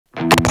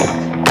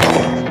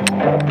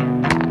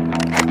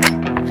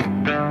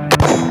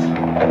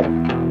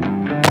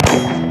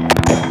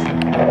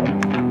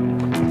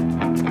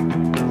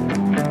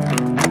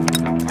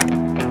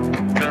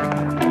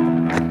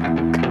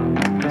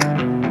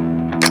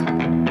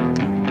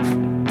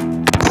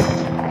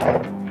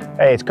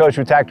Hey, it's Coach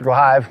with Tactical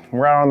Hyve.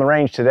 We're out on the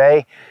range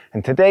today,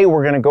 and today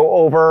we're going to go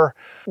over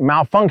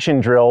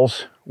malfunction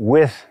drills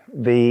with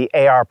the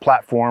AR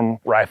platform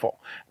rifle.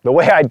 The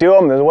way I do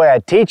them, the way I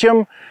teach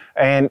them,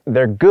 and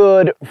they're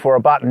good for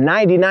about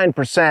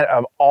 99%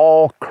 of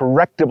all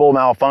correctable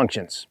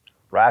malfunctions.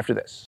 Right after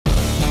this.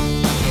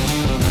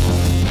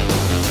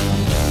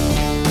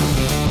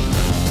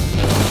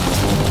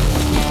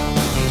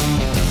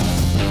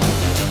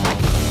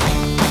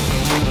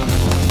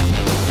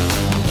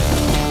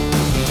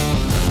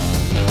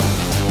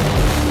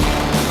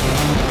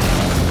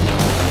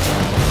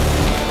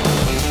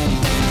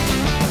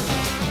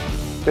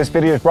 This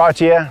video is brought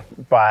to you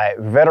by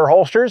Vedder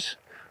Holsters.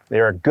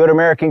 They're a good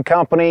American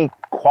company,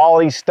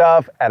 quality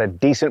stuff at a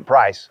decent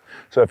price.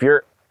 So if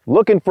you're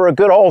looking for a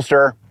good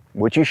holster,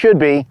 which you should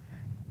be,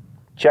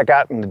 check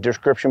out in the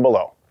description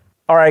below.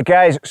 All right,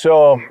 guys,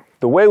 so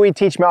the way we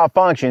teach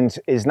malfunctions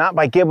is not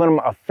by giving them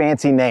a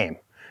fancy name,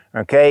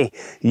 okay?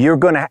 You're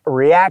gonna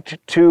react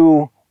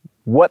to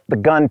what the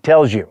gun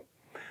tells you.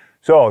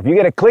 So if you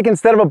get a click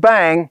instead of a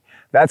bang,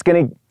 that's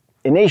gonna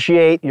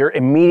initiate your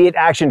immediate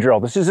action drill.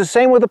 This is the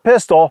same with a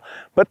pistol,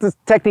 but the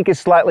technique is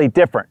slightly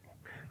different.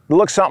 It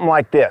looks something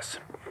like this.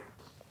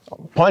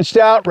 Punched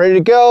out, ready to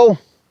go.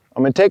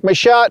 I'm gonna take my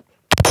shot.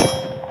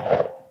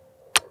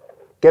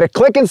 Get a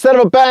click instead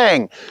of a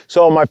bang.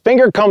 So my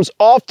finger comes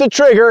off the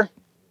trigger,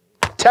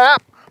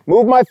 tap,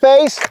 move my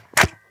face,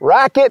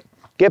 rack it,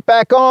 get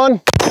back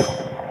on,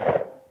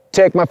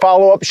 take my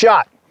follow-up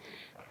shot.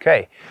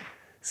 Okay,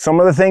 some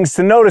of the things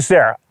to notice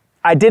there.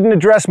 I didn't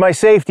address my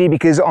safety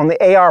because on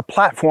the AR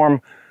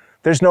platform,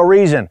 there's no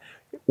reason.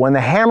 When the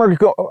hammer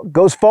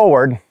goes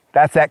forward,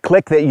 that's that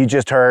click that you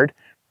just heard,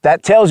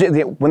 that tells you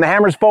that when the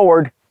hammer's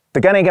forward,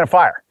 the gun ain't gonna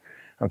fire.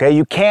 Okay,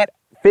 you can't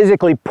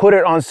physically put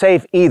it on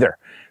safe either.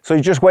 So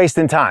you're just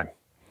wasting time.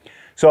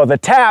 So the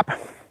tap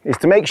is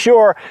to make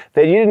sure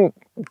that you didn't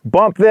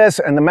bump this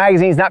and the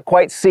magazine's not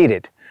quite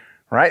seated,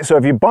 right? So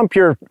if you bump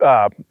your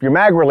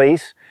mag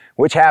release,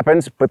 which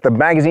happens, but the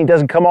magazine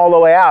doesn't come all the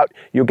way out,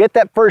 you'll get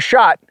that first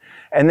shot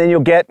and then you'll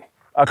get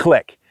a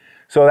click.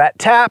 So that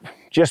tap,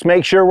 just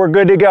make sure we're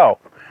good to go.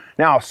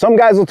 Now, some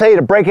guys will tell you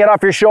to break it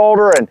off your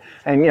shoulder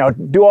and you know,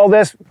 do all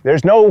this.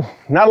 There's not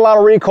a lot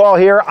of recoil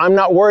here. I'm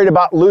not worried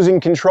about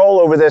losing control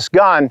over this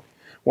gun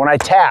when I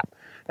tap.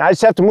 Now, I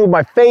just have to move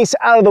my face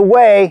out of the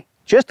way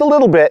just a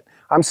little bit.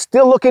 I'm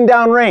still looking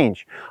down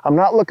range. I'm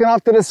not looking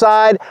off to the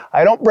side.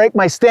 I don't break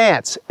my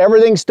stance.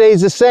 Everything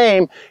stays the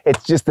same.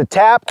 It's just the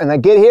tap, and I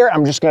get here,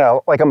 I'm just gonna,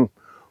 like I'm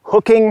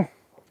hooking.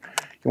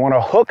 You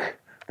wanna hook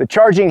the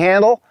charging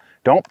handle.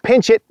 Don't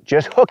pinch it,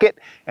 just hook it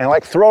and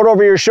like throw it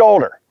over your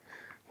shoulder.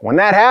 When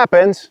that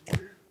happens,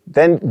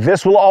 then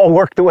this will all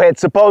work the way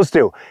it's supposed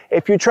to.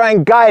 If you try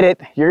and guide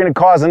it, you're gonna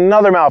cause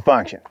another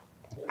malfunction.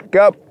 Pick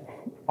up,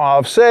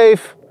 off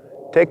safe,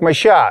 take my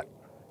shot.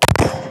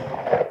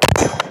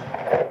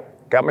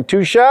 Got my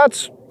two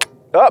shots.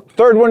 Up,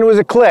 third one was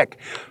a click.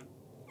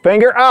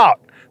 Finger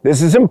out.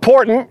 This is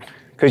important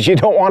because you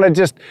don't want to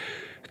just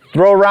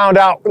throw a round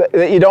out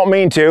that you don't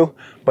mean to,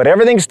 but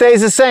everything stays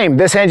the same.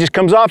 This hand just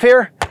comes off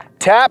here,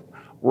 tap,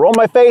 roll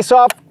my face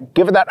off,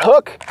 give it that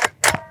hook,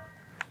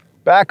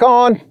 back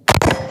on,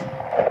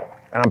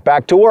 and I'm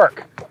back to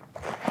work.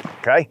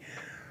 Okay?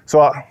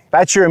 So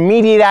that's your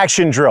immediate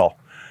action drill.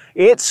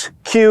 It's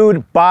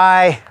cued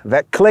by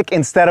that click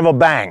instead of a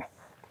bang,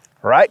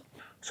 all right?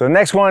 So the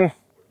next one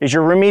is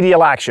your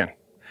remedial action.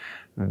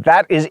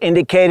 That is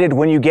indicated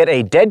when you get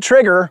a dead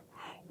trigger,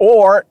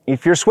 or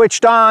if you're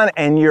switched on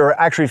and you're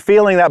actually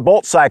feeling that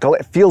bolt cycle,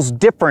 it feels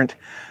different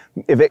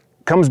if it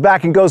comes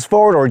back and goes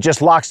forward or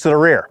just locks to the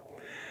rear.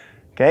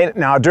 Okay,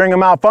 now during a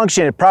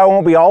malfunction, it probably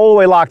won't be all the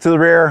way locked to the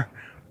rear,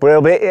 but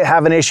it'll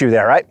have an issue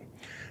there, right?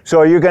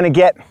 So you're gonna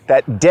get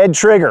that dead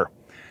trigger.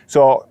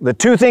 So the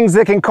two things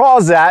that can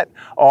cause that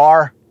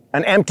are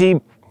an empty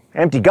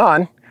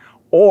gun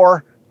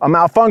or a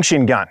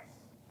malfunction gun.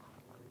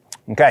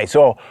 Okay,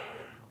 so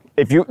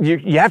if you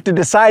have to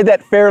decide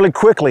that fairly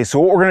quickly. So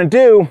what we're gonna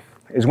do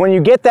is when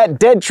you get that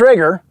dead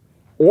trigger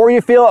or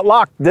you feel it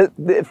locked,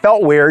 it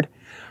felt weird,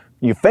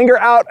 you finger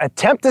out,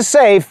 attempt to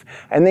safe,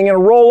 and then you're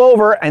gonna roll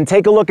over and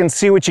take a look and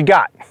see what you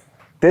got.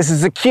 This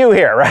is the cue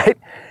here, right?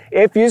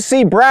 If you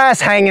see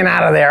brass hanging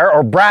out of there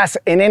or brass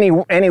in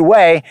any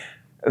way,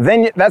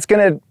 then that's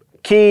gonna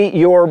key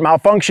your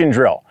malfunction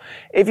drill.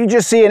 If you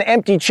just see an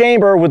empty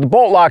chamber with the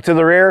bolt lock to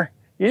the rear,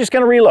 you're just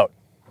gonna reload,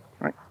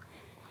 right?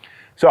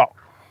 So,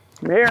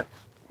 here,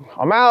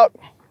 I'm out.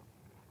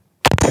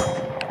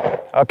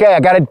 Okay, I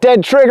got a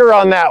dead trigger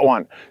on that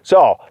one.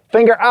 So,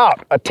 finger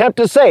out, attempt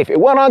to safe. It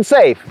went on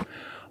safe.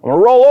 I'm gonna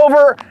roll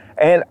over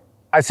and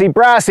I see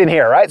brass in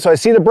here, right? So I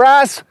see the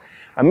brass,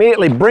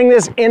 immediately bring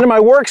this into my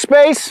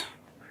workspace,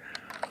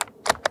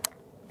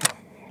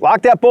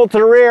 lock that bolt to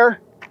the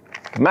rear,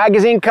 the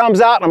magazine comes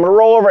out, and I'm gonna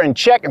roll over and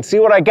check and see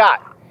what I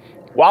got.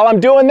 While I'm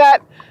doing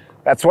that,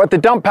 that's what the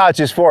dump pouch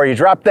is for. You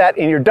drop that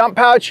in your dump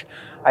pouch.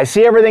 I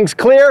see everything's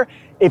clear.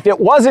 If it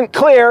wasn't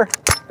clear,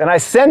 then I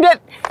send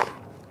it,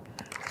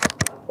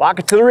 lock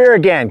it to the rear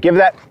again. Give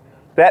that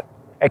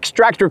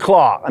extractor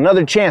claw,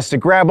 another chance to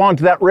grab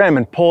onto that rim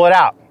and pull it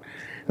out.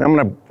 And I'm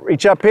gonna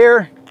reach up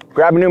here,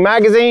 grab a new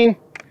magazine,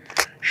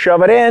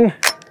 shove it in,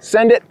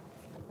 send it,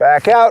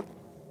 back out,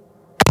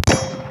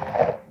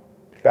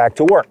 back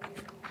to work,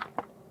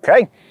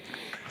 okay?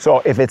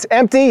 So if it's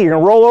empty, you're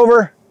gonna roll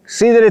over,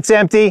 see that it's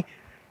empty,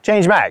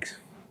 change mags.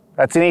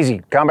 That's an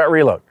easy combat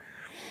reload,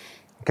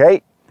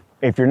 okay?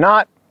 If you're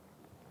not,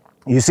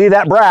 you see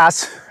that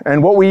brass,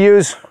 and what we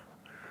use,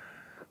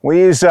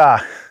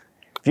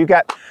 if you've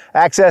got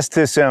access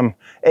to some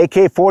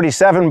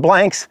AK-47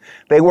 blanks,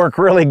 they work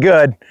really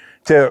good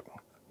to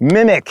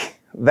mimic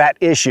that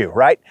issue,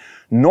 right?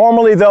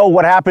 Normally though,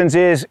 what happens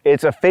is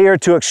it's a failure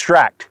to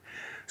extract.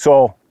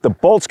 So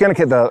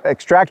the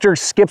extractor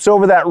skips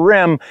over that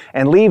rim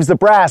and leaves the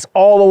brass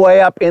all the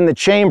way up in the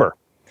chamber.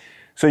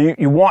 So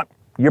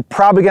you're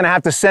probably gonna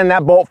have to send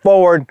that bolt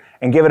forward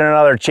and give it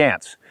another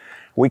chance.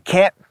 We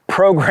can't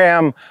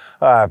program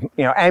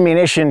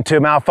ammunition to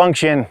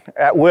malfunction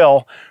at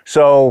will,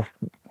 so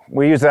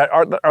we use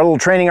our little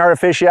training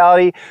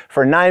artificiality.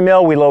 For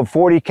 9mm, we load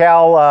 40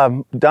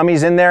 cal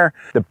dummies in there.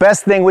 The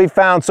best thing we've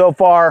found so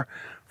far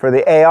for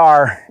the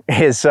AR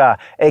is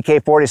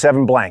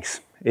AK-47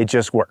 blanks. It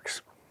just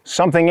works.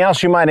 Something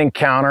else you might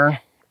encounter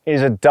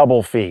is a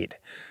double feed.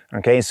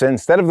 Okay, so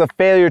instead of the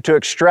failure to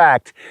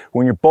extract,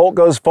 when your bolt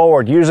goes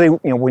forward, usually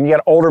when you get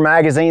older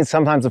magazines,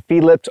 sometimes the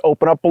feed lips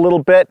open up a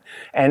little bit,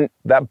 and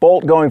that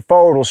bolt going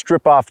forward will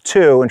strip off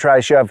 2 and try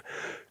to shove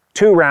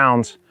 2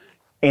 rounds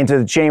into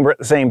the chamber at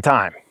the same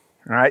time.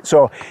 All right,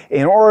 so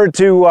in order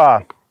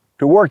to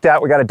work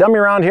that, we got a dummy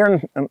round here,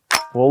 and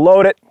we'll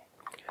load it,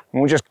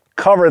 and we'll just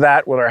cover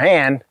that with our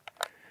hand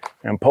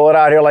and pull it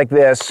out here like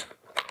this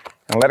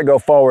and let it go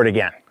forward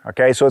again.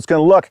 Okay, so it's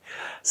gonna look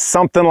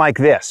something like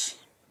this.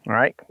 All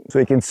right, so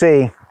you can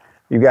see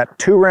you've got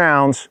 2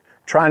 rounds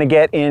trying to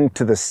get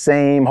into the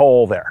same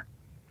hole there.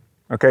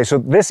 Okay, so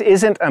this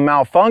isn't a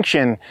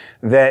malfunction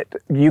that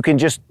you can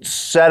just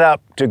set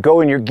up to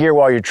go in your gear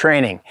while you're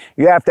training.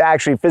 You have to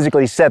actually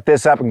physically set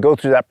this up and go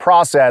through that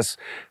process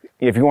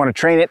if you want to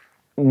train it.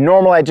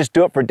 Normally I just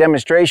do it for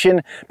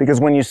demonstration, because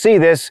when you see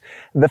this,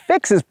 the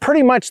fix is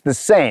pretty much the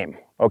same,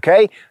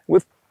 okay,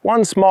 with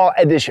one small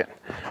addition.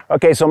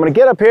 Okay, so I'm gonna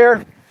get up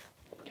here.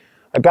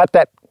 I got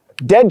that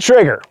dead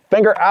trigger,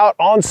 finger out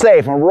on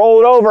safe. I'm gonna roll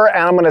it over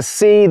and I'm gonna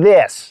see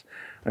this.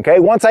 Okay,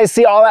 once I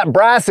see all that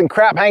brass and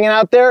crap hanging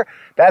out there,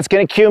 that's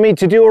gonna cue me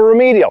to do a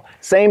remedial.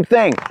 Same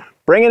thing,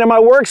 bring it in my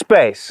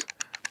workspace,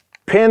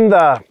 pin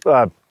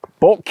the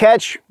bolt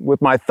catch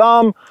with my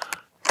thumb.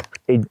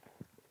 We're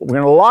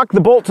gonna lock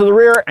the bolt to the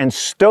rear and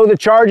stow the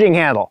charging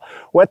handle.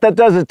 What that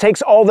does is it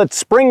takes all that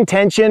spring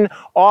tension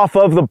off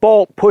of the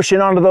bolt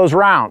pushing onto those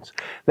rounds.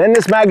 Then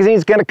this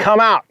magazine's gonna come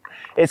out.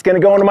 It's gonna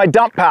go into my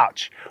dump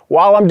pouch.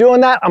 While I'm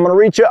doing that, I'm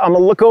gonna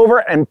look over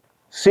and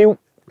see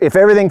if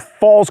everything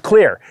falls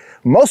clear.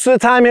 Most of the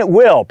time it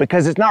will,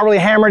 because it's not really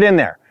hammered in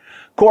there.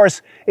 Of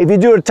course, if you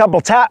do a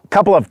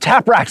couple of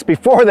tap racks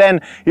before then,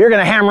 you're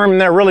gonna hammer them in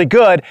there really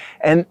good,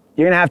 and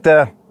you're gonna have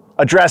to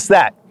address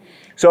that.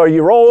 So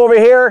you roll over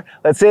here,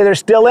 let's say they're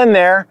still in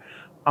there.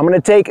 I'm gonna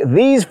take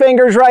these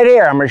fingers right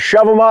here, I'm gonna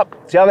shove them up,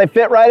 see how they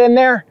fit right in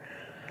there?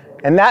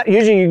 And that,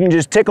 usually you can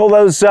just tickle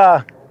those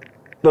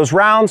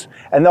rounds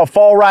and they'll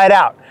fall right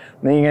out.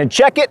 And then you're gonna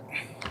check it,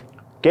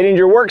 get into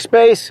your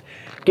workspace,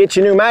 get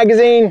your new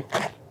magazine,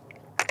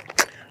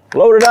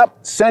 load it up,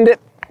 send it,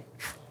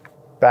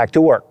 back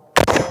to work.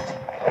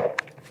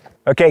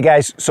 Okay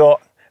guys, so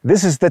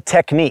this is the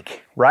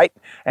technique, right?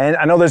 And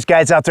I know there's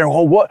guys out there,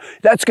 well, what?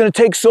 That's gonna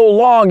take so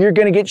long, you're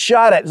gonna get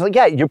shot at. It's like,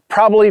 yeah, you'll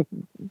probably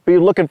be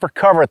looking for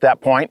cover at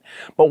that point.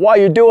 But while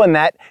you're doing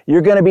that,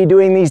 you're gonna be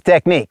doing these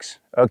techniques,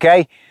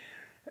 okay?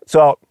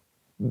 So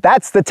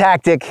that's the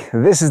tactic,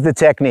 this is the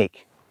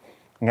technique,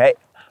 okay?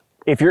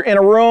 If you're in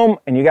a room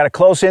and you got a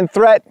close-in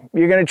threat,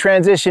 you're gonna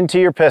transition to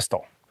your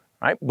pistol,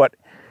 right? But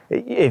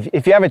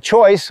if you have a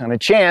choice and a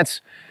chance,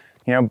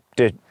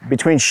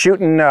 between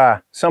shooting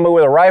somebody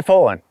with a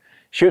rifle and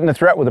shooting the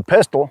threat with a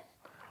pistol,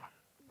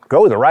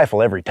 go with the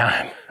rifle every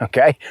time,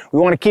 okay? We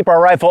wanna keep our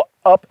rifle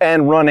up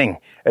and running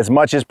as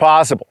much as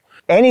possible.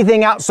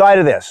 Anything outside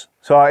of this,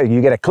 so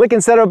you get a click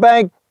instead of a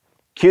bang,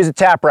 cue's a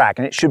tap rack,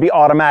 and it should be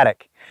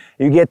automatic.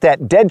 You get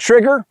that dead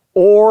trigger,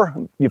 or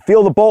you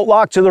feel the bolt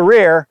lock to the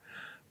rear,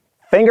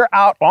 finger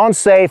out on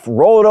safe,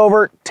 roll it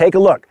over, take a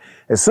look.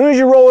 As soon as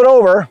you roll it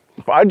over,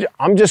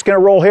 I'm just gonna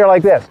roll here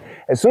like this.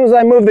 As soon as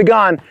I move the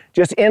gun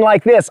just in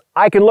like this,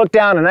 I can look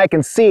down and I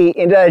can see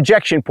into that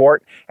ejection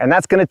port, and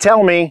that's gonna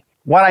tell me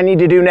what I need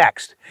to do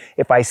next.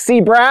 If I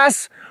see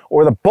brass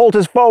or the bolt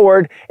is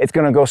forward, it's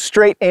gonna go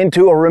straight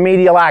into a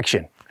remedial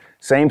action.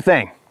 Same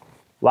thing,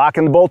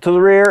 locking the bolt to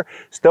the rear,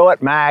 stow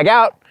it, mag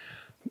out,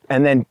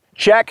 and then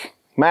check,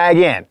 mag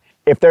in.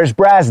 If there's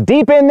brass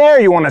deep in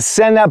there, you want to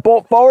send that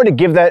bolt forward to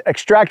give that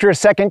extractor a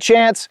second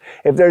chance.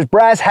 If there's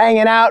brass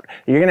hanging out,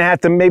 you're going to have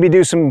to maybe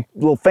do some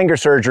little finger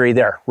surgery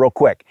there real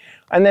quick.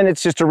 And then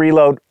it's just a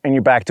reload and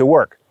you're back to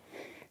work.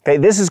 Okay,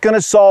 this is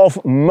gonna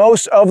solve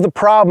most of the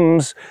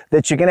problems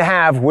that you're gonna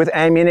have with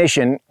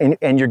ammunition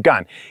in your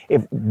gun.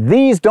 If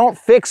these don't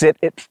fix it,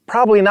 it's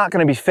probably not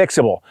gonna be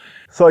fixable.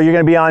 So you're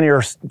gonna be on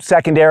your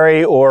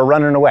secondary or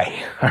running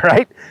away, all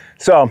right?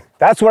 So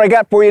that's what I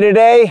got for you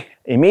today.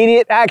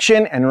 Immediate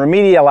action and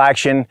remedial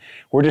action.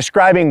 We're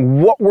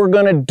describing what we're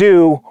gonna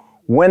do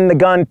when the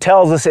gun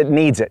tells us it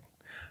needs it,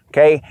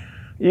 okay?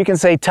 You can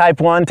say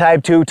type 1,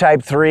 type 2,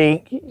 type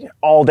 3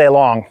 all day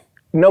long.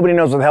 Nobody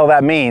knows what the hell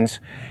that means.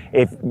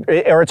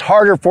 Or it's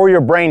harder for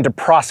your brain to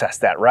process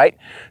that, right?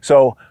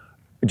 So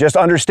just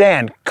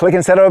understand, click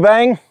instead of a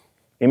bang,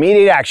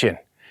 immediate action.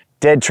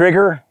 Dead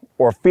trigger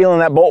or feeling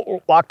that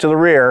bolt lock to the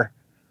rear,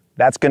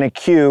 that's gonna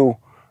cue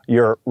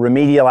your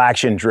remedial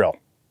action drill.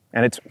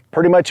 And it's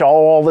pretty much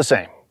all the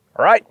same,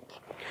 all right?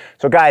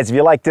 So guys, if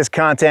you like this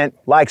content,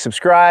 like,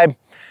 subscribe,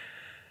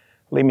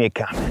 leave me a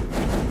comment.